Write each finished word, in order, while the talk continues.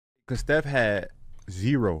because Steph had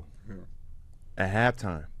 0 at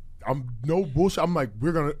halftime. I'm no bullshit. I'm like,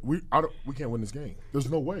 we can't win this game. There's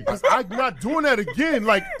no way. I'm not doing that again.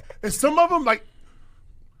 Like, and some of them, like,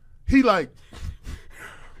 I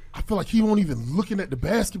feel like he won't even looking at the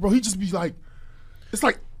basket, bro. He just be like, it's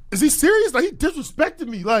like, is he serious? Like, he disrespected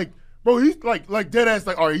me. Like, bro, he's like dead ass.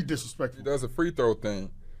 Like, all right, he disrespected me. He does a free throw thing.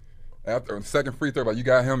 After the second free throw, like, you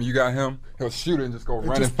got him. He'll shoot it and just go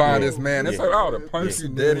run and find this man. It's like, I would have punched you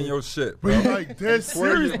dead in your shit, bro. But like, dead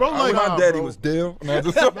serious, bro. Like, my daddy was Dill. No,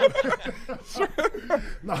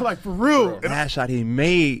 not like for real. That shot he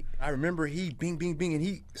made, I remember he bing, bing, bing, and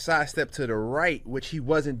he sidestepped to the right, which he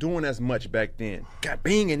wasn't doing as much back then. Got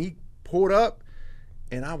bing, and he pulled up,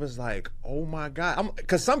 and I was like, oh my God.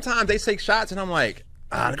 Because sometimes they take shots, and I'm like,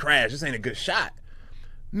 the crash, this ain't a good shot.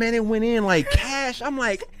 Man, it went in like cash. I'm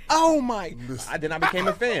like, oh my. Then I became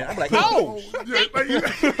a fan. I'm like, oh.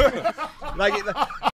 Yeah, like